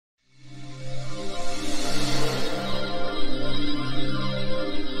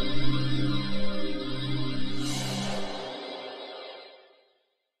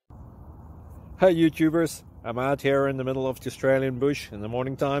Hey YouTubers, I'm out here in the middle of the Australian bush in the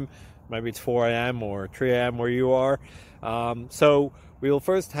morning time. Maybe it's 4 a.m. or 3 a.m. where you are. So we'll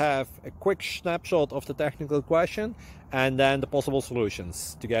first have a quick snapshot of the technical question and then the possible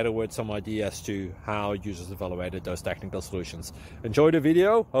solutions, together with some ideas to how users evaluated those technical solutions. Enjoy the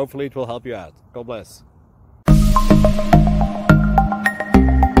video, hopefully it will help you out. God bless.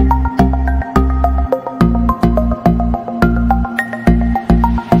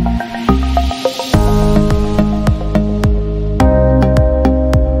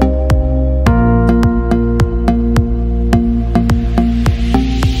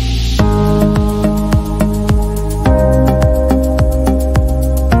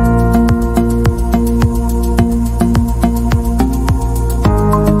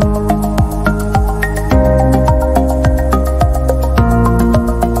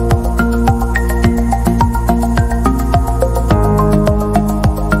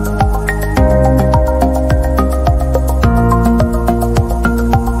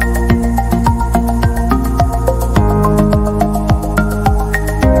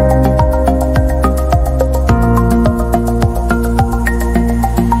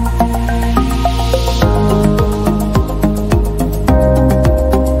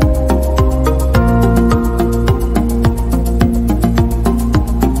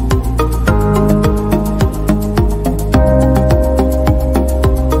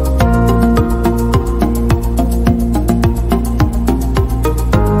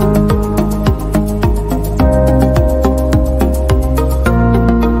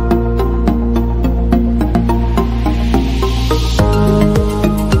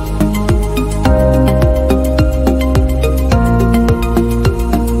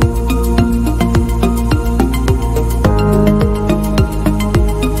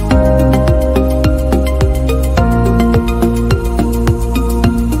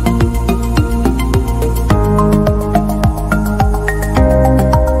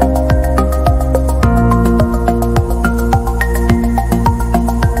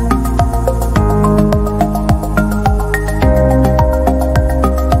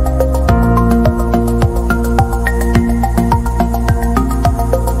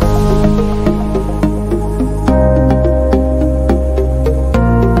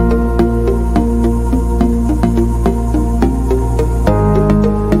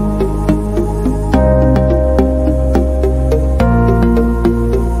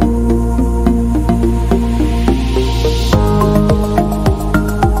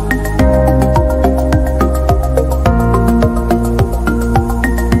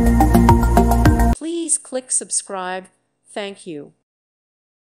 Click subscribe. Thank you.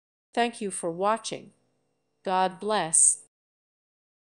 Thank you for watching. God bless.